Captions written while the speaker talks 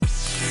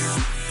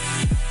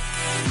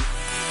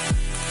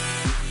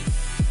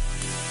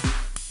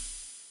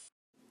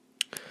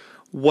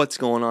What's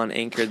going on,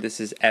 Anchor? This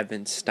is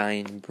Evan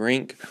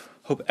Steinbrink.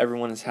 Hope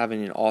everyone is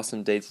having an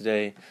awesome day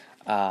today.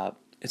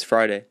 It's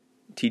Friday,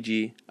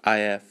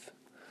 TGIF.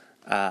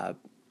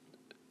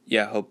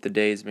 Hope the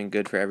day has been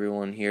good for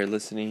everyone here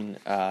listening,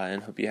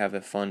 and hope you have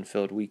a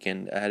fun-filled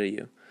weekend ahead of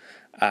you.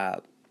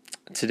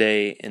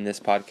 Today, in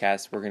this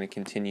podcast, we're going to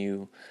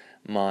continue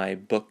my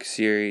book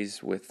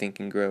series with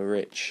Think and Grow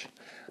Rich.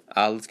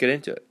 Let's get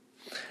into it.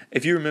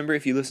 If you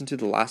listened to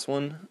the last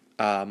one,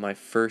 my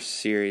first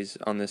series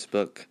on this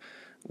book,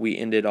 we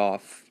ended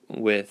off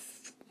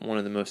with one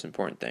of the most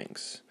important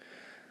things.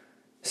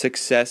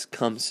 Success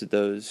comes to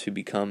those who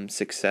become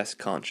success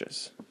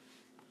conscious.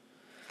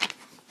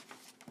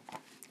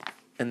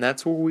 And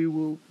that's where we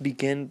will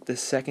begin the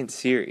second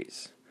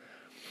series.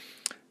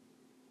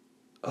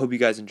 Hope you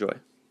guys enjoy.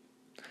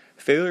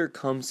 Failure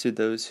comes to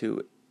those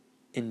who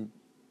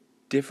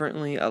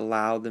indifferently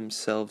allow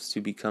themselves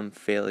to become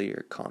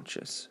failure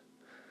conscious.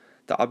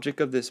 The object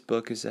of this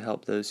book is to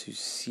help those who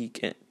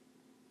seek it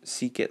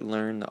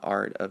learn the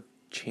art of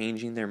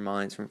changing their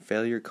minds from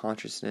failure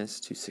consciousness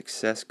to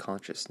success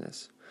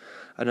consciousness.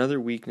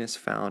 Another weakness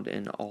found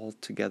in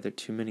altogether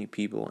too many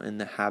people in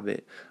the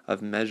habit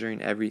of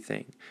measuring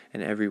everything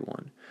and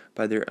everyone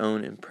by their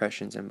own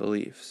impressions and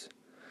beliefs.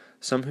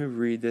 Some who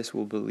read this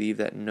will believe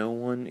that no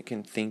one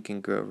can think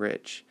and grow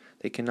rich.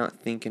 They cannot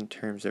think in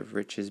terms of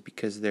riches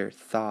because their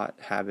thought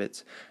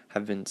habits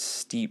have been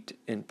steeped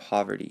in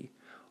poverty,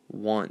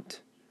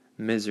 want,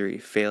 misery,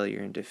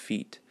 failure, and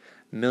defeat.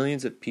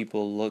 Millions of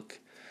people look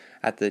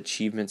at the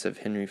achievements of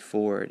Henry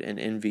Ford and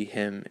envy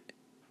him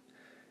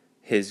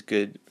his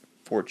good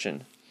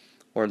fortune,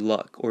 or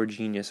luck, or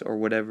genius, or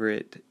whatever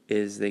it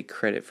is they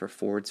credit for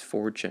Ford's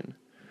fortune.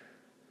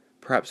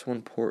 Perhaps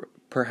one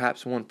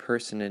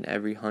person in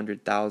every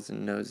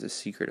 100,000 knows the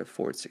secret of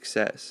Ford's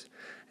success,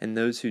 and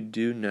those who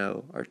do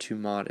know are too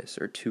modest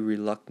or too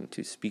reluctant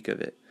to speak of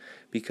it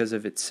because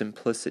of its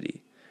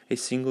simplicity. A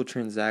single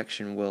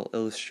transaction will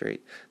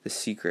illustrate the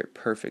secret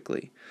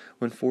perfectly.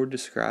 When Ford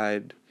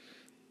decided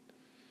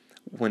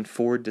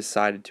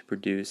to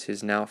produce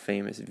his now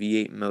famous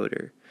V8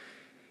 motor,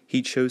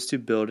 he chose to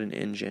build an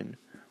engine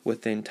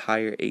with the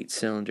entire 8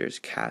 cylinders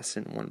cast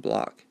in one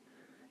block,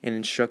 and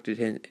instructed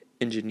his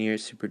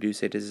engineers to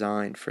produce a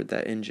design for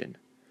that engine.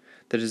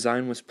 The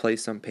design was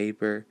placed on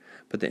paper,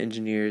 but the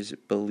engineers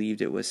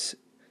believed it was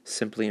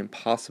simply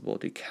impossible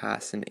to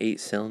cast an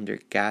 8-cylinder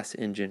gas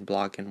engine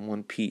block in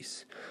one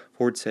piece.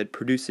 Ford said,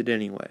 "Produce it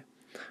anyway."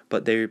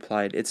 But they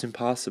replied, "It's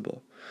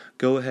impossible."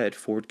 "Go ahead,"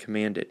 Ford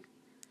commanded,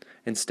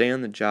 "and stay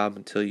on the job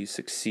until you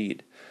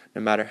succeed,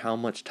 no matter how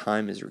much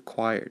time is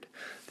required."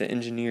 The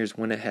engineers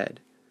went ahead.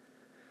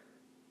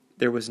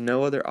 There was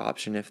no other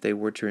option if they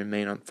were to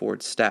remain on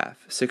Ford's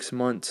staff. 6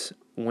 months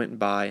went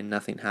by and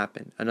nothing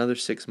happened. Another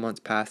 6 months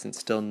passed and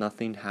still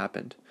nothing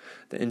happened.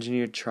 The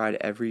engineer tried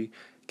every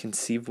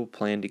conceivable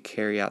plan to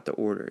carry out the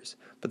orders,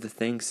 but the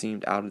thing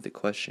seemed out of the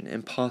question,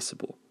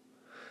 impossible.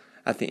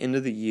 At the end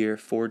of the year,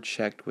 Ford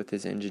checked with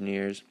his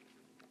engineers,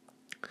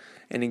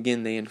 and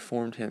again they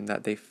informed him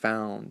that they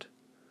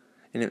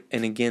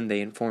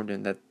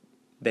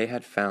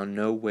had found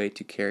no way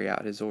to carry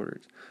out his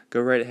orders. "Go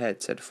right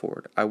ahead," said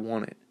Ford. "I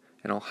want it,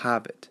 and I'll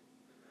have it."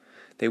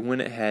 They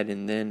went ahead,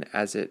 and then,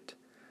 as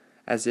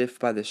if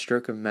by the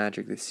stroke of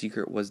magic, the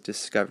secret was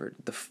discovered.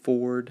 The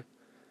Ford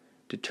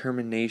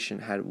determination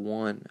had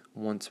won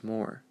once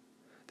more.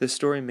 This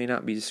story may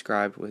not be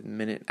described with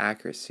minute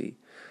accuracy,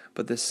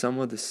 but the sum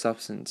of the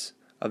substance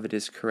of it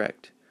is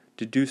correct.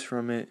 Deduce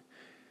from it,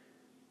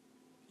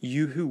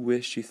 you who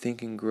wish to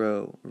think and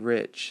grow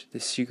rich, the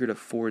secret of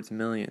Ford's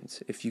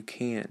millions. If you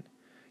can,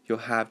 you'll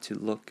not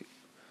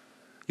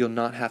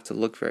have to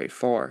look very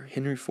far.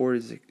 Henry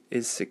Ford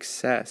is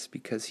success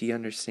because he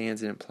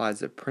understands and applies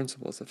the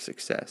principles of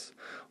success.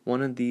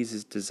 One of these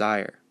is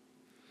desire,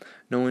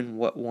 knowing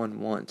what one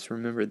wants.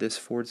 Remember this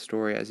Ford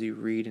story as you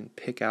read and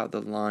pick out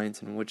the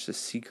lines in which the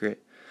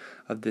secret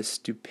of this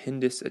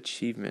stupendous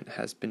achievement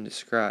has been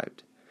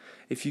described.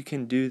 If you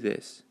can do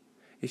this,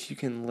 if you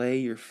can lay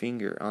your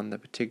finger on the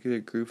particular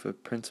group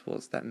of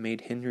principles that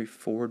made Henry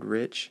Ford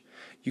rich,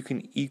 you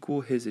can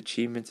equal his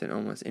achievements in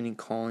almost any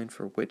calling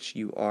for which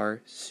you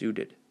are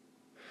suited.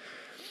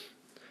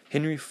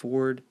 Henry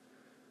Ford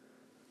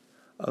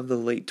of the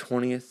late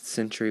 20th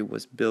century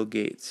was Bill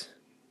Gates.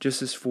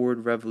 Just as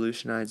Ford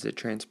revolutionized the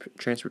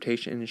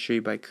transportation industry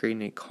by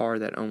creating a car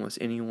that almost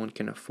anyone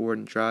can afford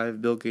and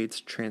drive, Bill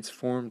Gates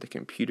transformed the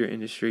computer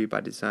industry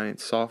by designing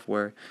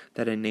software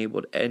that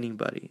enabled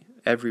everybody,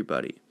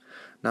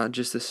 not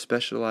just the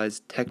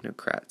specialized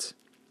technocrats,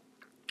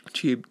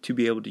 to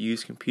be able to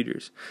use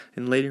computers,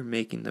 and later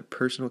making the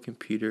personal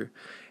computer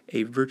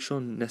a virtual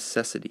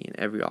necessity in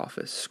every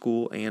office,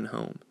 school, and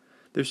home.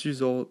 This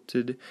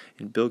resulted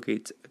in Bill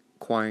Gates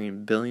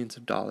acquiring billions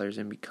of dollars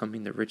and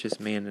becoming the richest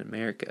man in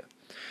America.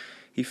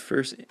 He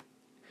first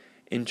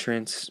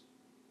entranced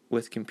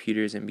with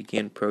computers and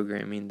began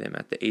programming them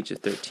at the age of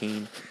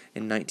 13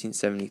 in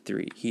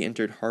 1973. He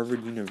entered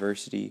Harvard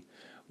University,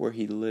 where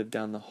he lived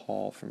down the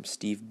hall from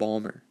Steve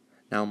Ballmer,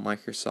 now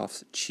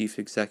Microsoft's chief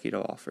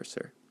executive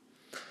officer.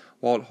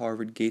 While at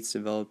Harvard, Gates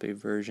developed a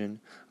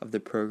version of the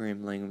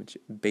programming language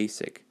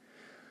BASIC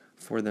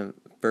for the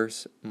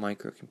first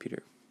microcomputer.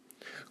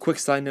 Quick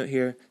side note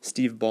here,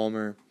 Steve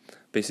Ballmer,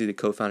 basically the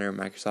co-founder of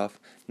Microsoft,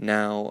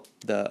 now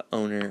the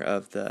owner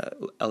of the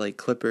LA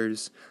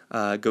Clippers,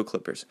 go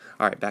Clippers.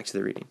 Alright, back to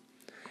the reading.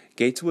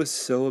 Gates was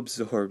so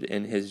absorbed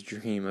in his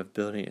dream of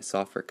building a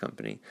software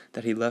company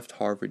that he left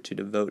Harvard to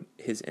devote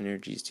his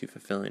energies to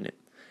fulfilling it.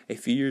 A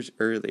few years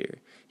earlier,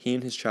 he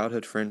and his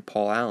childhood friend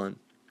Paul Allen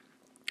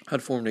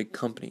had formed a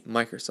company,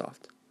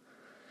 Microsoft,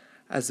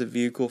 as a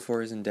vehicle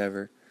for his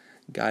endeavor,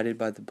 guided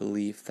by the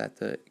belief that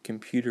the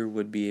computer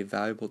would be a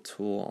valuable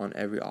tool on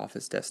every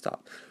office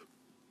desktop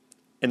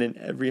and in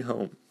every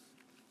home.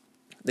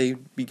 They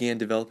began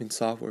developing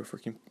software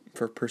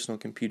for personal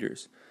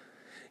computers.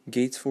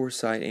 Gates'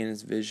 foresight and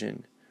his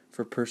vision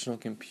for personal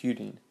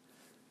computing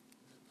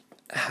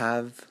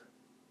have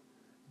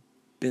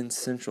been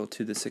central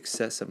to the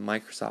success of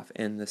Microsoft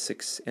and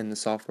the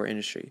software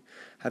industry.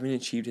 Having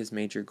achieved his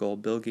major goal,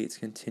 Bill Gates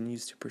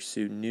continues to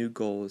pursue new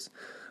goals,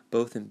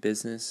 both in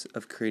business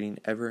of creating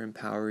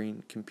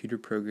ever-empowering computer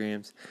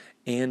programs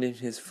and in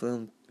his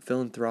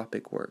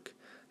philanthropic work,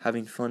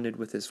 having funded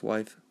with his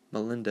wife,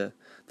 Melinda,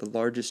 the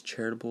largest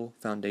charitable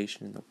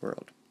foundation in the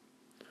world.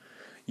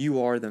 You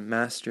are the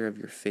master of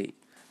your fate,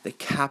 the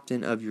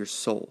captain of your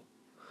soul.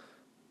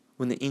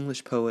 When the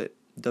English poet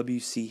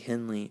W.C.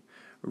 Henley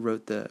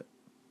wrote the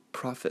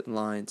prophet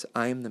lines,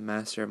 "I am the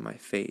master of my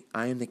fate,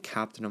 I am the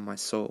captain of my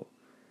soul,"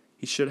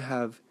 he should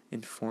have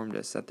informed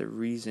us that the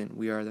reason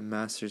we are the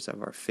masters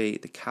of our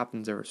fate, the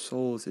captains of our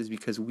souls, is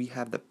because we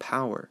have the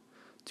power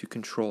to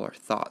control our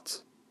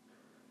thoughts.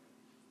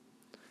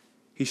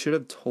 He should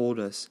have told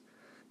us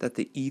that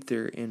the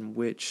ether in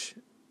which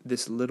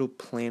this little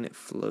planet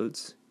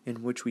floats,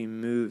 in which we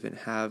move and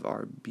have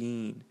our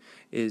being,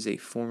 is a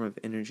form of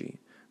energy,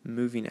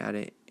 moving at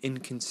an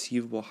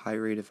inconceivable high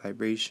rate of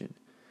vibration,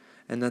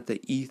 and that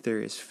the ether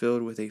is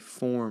filled with a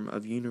form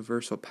of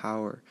universal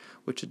power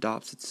which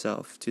adopts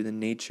itself to the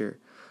nature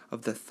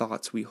of the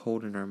thoughts we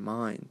hold in our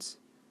minds,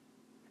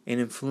 and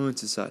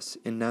influences us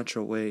in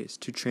natural ways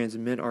to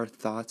transmit our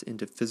thoughts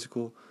into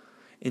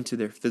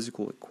their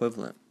physical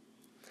equivalent.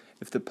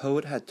 If the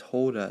poet had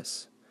told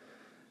us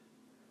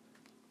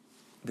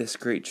this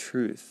great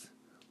truth,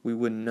 we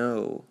would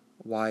know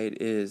why it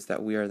is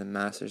that we are the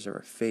masters of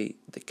our fate,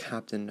 the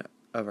captain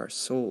of our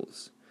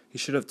souls. He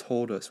should have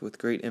told us with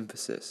great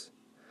emphasis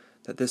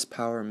that this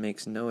power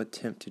makes no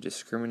attempt to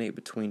discriminate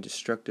between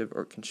destructive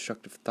or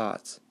constructive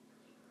thoughts,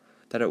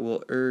 that it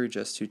will urge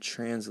us to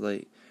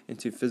translate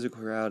into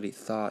physical reality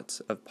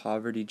thoughts of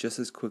poverty just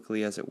as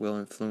quickly as it will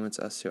influence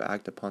us to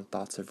act upon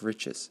thoughts of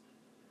riches.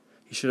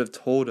 He should have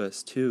told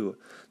us, too,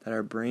 that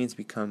our brains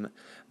become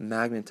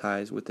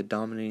magnetized with the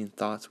dominating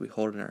thoughts we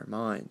hold in our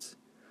minds.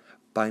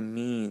 By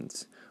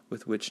means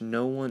with which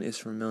no one is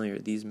familiar,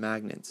 these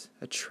magnets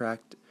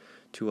attract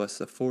to us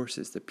the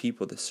forces, the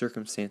people, the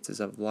circumstances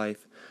of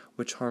life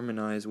which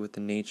harmonize with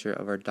the nature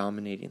of our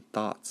dominating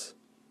thoughts.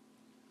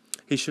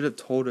 He should have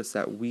told us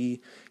that we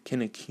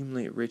can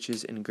accumulate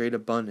riches in great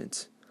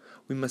abundance.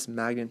 We must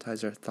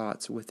magnetize our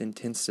thoughts with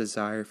intense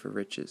desire for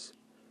riches,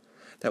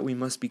 that we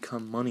must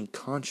become money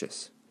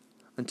conscious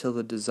until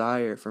the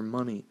desire for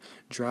money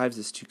drives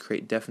us to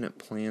create definite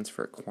plans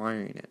for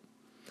acquiring it.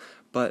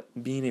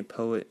 But being a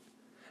poet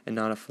and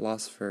not a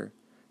philosopher,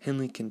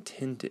 Henley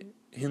contented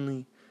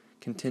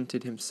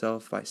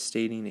himself by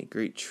stating a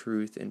great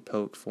truth in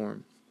poet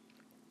form,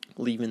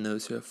 leaving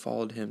those who have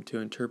followed him to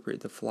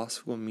interpret the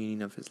philosophical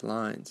meaning of his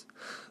lines.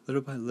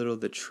 Little by little,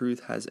 the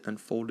truth has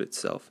unfolded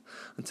itself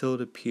until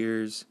it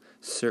appears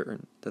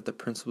certain that the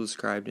principles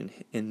described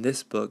in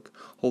this book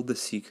hold the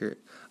secret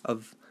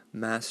of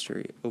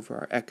mastery over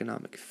our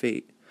economic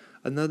fate.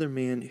 Another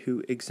man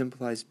who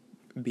exemplifies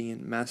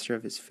being master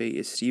of his fate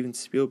is Steven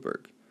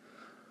Spielberg,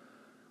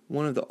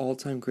 one of the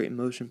all-time great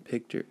motion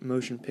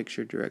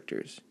picture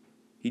directors.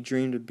 He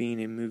dreamed of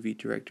being a movie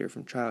director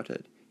from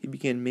childhood. He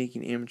began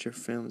making amateur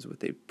films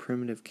with a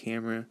primitive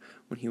camera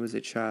when he was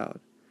a child,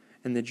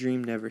 and the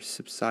dream never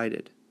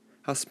subsided.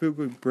 How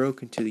Spielberg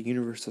broke into the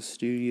Universal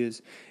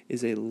Studios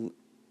is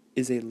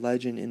a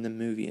legend in the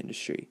movie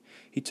industry.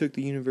 He took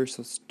the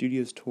Universal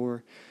Studios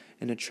tour,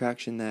 an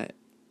attraction that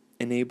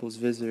enables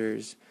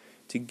visitors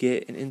to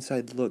get an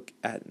inside look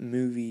at the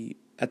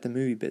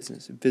movie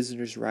business.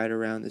 Visitors ride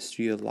around the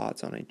studio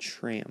lots on a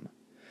tram.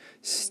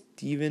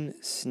 Steven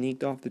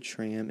sneaked off the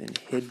tram and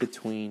hid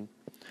between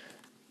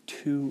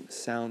two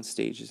sound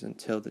stages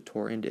until the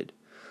tour ended.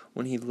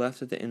 When he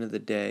left at the end of the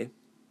day,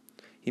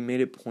 he made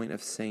a point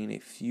of saying a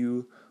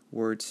few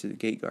words to the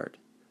gate guard.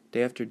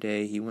 Day after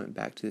day, he went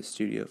back to the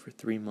studio for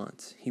 3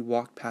 months. He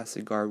walked past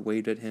the guard,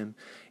 waved at him,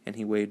 and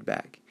he waved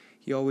back.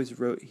 He always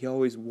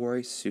wore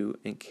a suit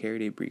and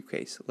carried a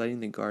briefcase,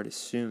 letting the guard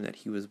assume that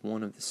he was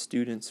one of the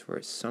students for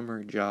a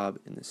summer job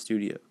in the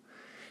studio.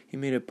 He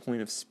made a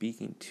point of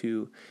speaking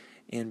to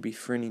and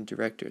befriending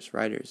directors,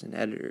 writers, and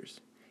editors.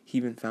 He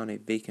even found a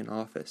vacant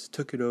office,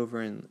 took it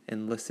over,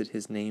 and listed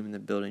his name in the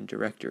building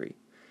directory.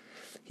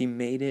 He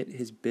made it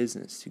his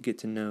business to get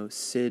to know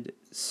Sid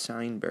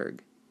Sheinberg,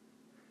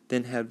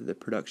 then head of the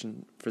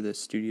production for the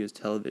studio's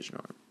television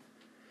arm.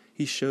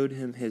 He showed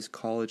him his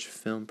college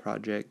film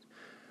project,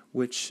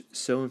 which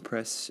so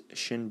impressed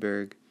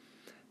Schindberg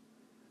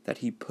that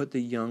he put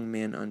the young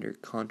man under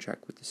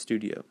contract with the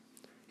studio.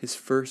 His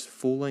first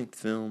full-length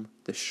film,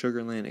 The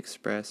Sugarland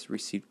Express,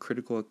 received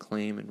critical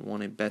acclaim and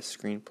won a Best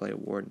Screenplay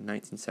Award in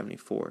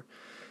 1974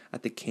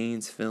 at the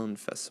Cannes Film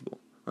Festival.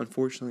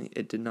 Unfortunately,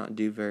 it did not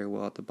do very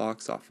well at the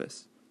box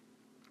office.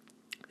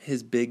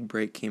 His big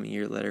break came a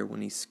year later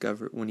when he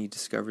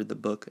discovered the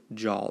book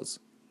Jaws.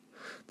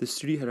 The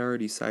studio had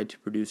already decided to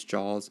produce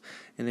Jaws,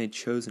 and they had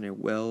chosen a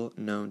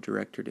well-known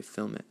director to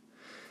film it.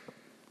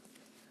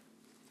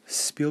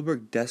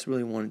 Spielberg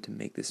desperately wanted to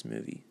make this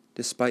movie.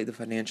 Despite the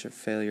financial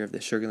failure of the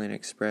Sugarland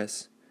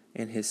Express,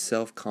 and his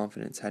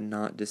self-confidence had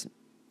not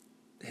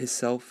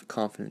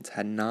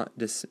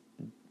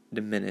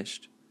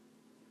diminished,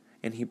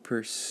 and he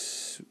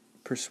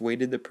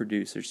persuaded the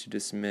producers to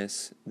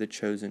dismiss the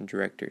chosen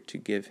director to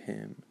give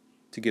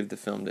the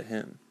film to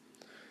him.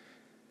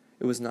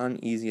 It was not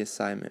an easy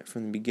assignment.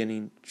 From the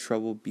beginning,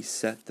 trouble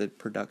beset the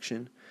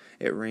production.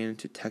 It ran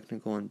into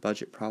technical and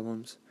budget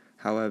problems.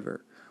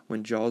 However,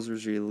 when Jaws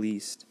was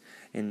released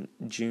in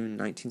June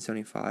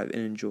 1975, it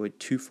enjoyed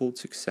twofold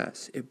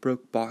success. It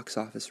broke box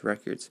office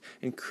records,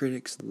 and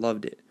critics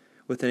loved it.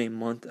 Within a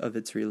month of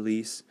its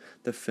release,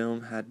 the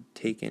film had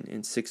taken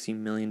in $60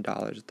 million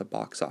at the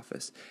box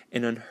office,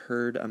 an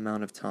unheard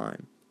amount of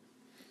time.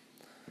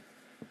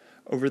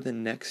 Over the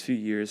next few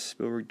years,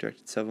 Spielberg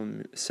directed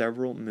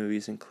several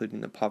movies,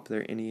 including the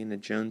popular Indiana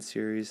Jones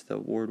series, the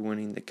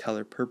award-winning The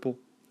Color Purple,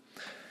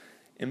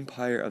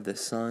 Empire of the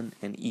Sun,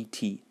 and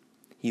E.T.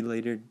 He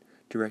later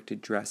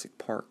directed Jurassic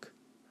Park,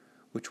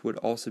 which would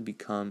also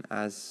become,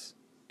 as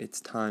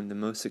its time, the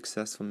most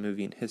successful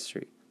movie in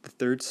history, the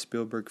third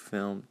Spielberg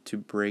film to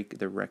break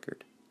the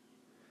record.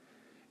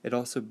 It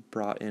also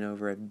brought in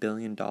over $1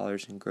 billion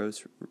in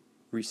gross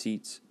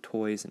receipts,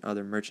 toys, and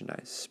other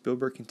merchandise.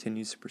 Spielberg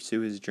continues to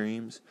pursue his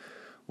dreams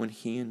when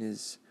he and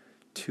his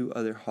two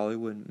other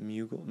Hollywood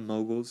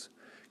moguls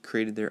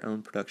created their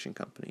own production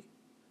company.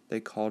 They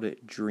called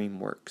it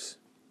DreamWorks.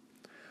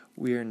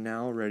 We are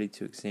now ready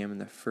to examine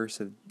the first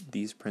of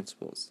these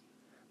principles.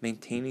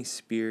 Maintain a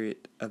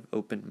spirit of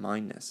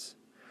open-mindedness.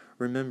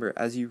 Remember,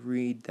 as you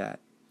read, that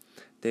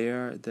they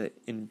are the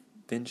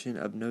invention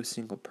of no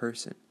single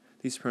person.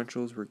 These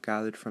principles were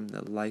gathered from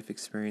the life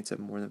experience of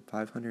more than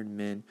 500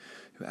 men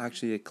who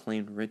actually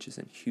acclaimed riches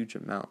in huge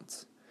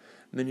amounts.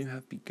 Men who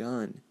have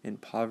begun in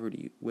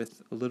poverty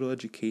with little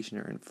education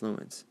or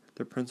influence.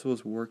 The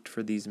principles worked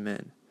for these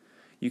men.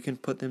 You can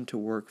put them to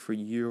work for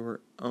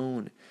your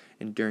own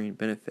enduring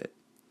benefit.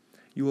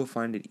 You will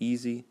find it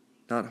easy,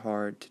 not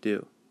hard, to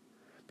do.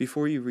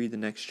 Before you read the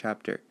next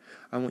chapter,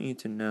 I want you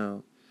to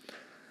know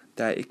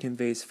that it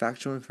conveys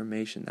factual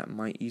information that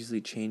might easily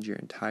change your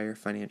entire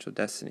financial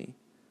destiny,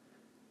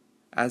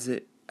 as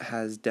it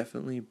has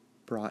definitely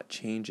brought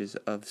changes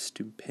of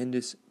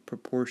stupendous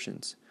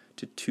proportions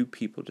to two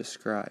people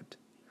described.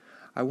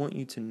 I want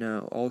you to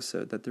know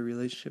also that the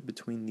relationship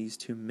between these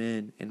two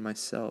men and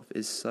myself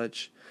is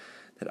such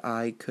that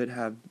I could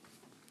have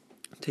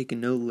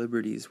taken no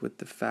liberties with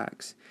the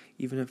facts,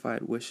 even if I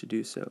had wished to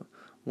do so.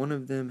 One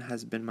of them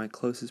has been my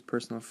closest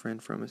personal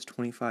friend for almost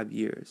 25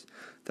 years.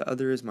 The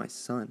other is my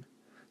son.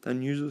 The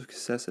unusual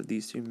success of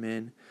these two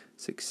men,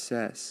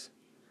 success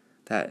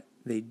that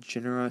they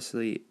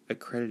generously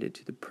accredited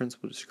to the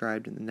principle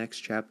described in the next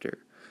chapter,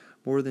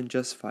 more than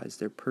justifies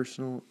their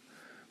personal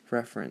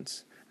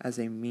reference as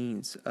a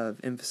means of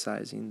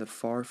emphasizing the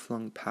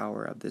far-flung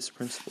power of this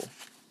principle.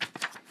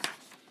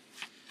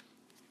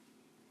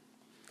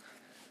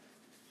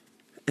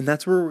 And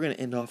that's where we're going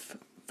to end off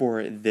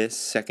for this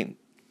second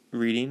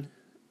reading.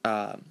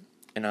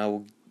 And I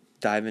will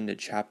dive into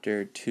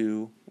chapter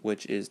 2,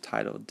 which is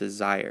titled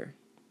Desire.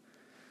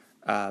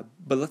 But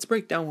let's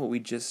break down what we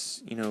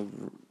just, what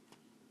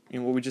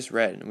we just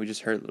read and we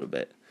just heard a little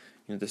bit.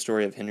 The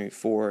story of Henry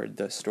Ford,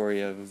 the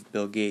story of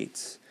Bill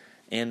Gates,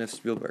 and of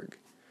Spielberg.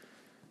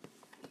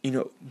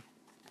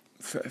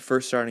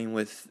 First starting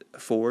with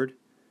Ford,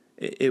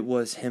 it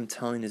was him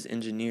telling his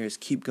engineers,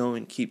 keep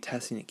going, keep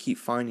testing it, keep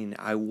finding it.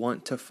 I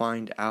want to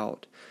find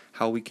out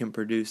how we can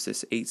produce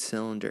this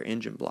 8-cylinder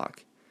engine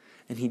block.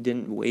 And he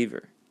didn't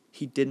waver.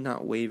 He did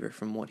not waver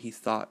from what he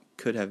thought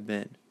could have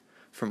been.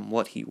 From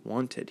what he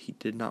wanted, he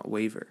did not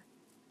waver.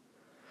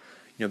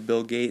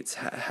 Bill Gates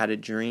had a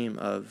dream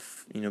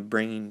of,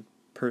 bringing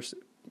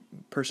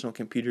personal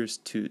computers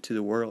to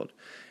the world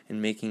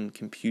and making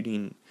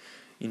computing,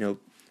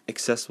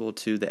 accessible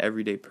to the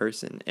everyday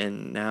person.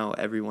 And now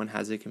everyone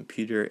has a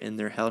computer in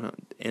their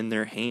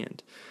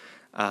hand.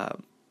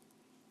 I'm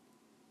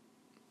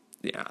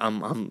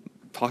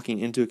talking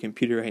into a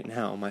computer right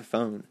now on my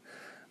phone.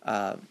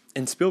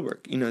 And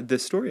Spielberg, the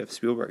story of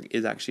Spielberg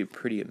is actually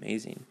pretty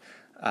amazing.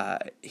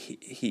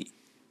 He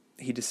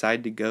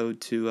decided to go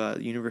to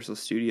Universal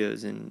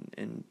Studios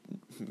and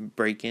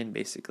break in,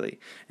 basically.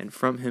 And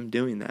from him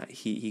doing that,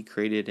 he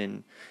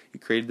created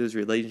those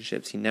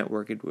relationships. He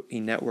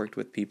networked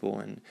with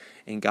people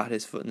and got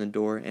his foot in the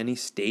door, and he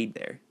stayed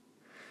there.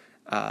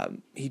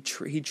 He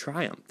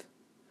triumphed.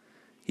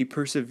 He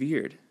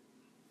persevered,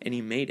 and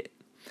he made it.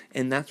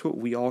 And that's what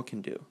we all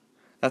can do.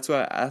 That's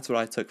what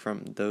I took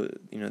from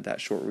that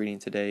short reading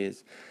today,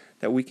 is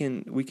that we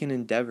can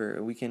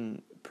endeavor, we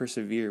can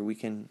persevere, we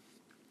can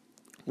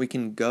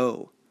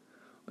go.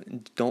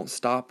 Don't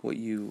stop what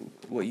you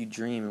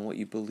dream and what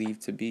you believe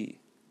to be.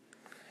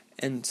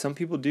 And some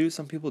people do,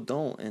 some people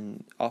don't.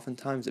 And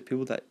oftentimes the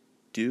people that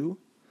do,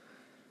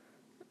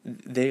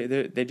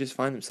 they just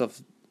find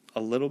themselves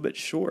a little bit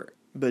short.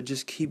 But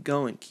just keep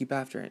going, keep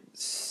after it.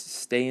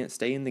 Stay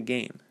in the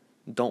game.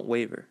 Don't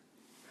waver,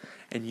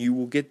 and you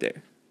will get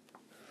there.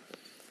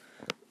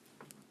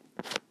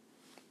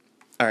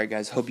 All right,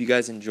 guys. Hope you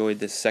guys enjoyed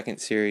this second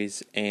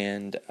series,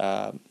 and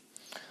I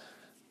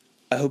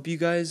hope you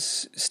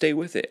guys stay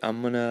with it.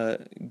 I'm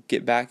gonna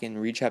get back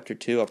and read chapter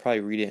 2. I'll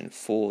probably read it in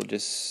full.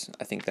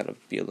 I think that'll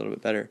be a little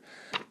bit better.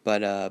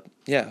 But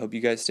yeah, hope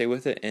you guys stay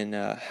with it, and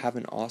have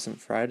an awesome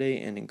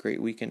Friday and a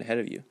great weekend ahead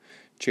of you.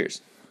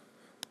 Cheers.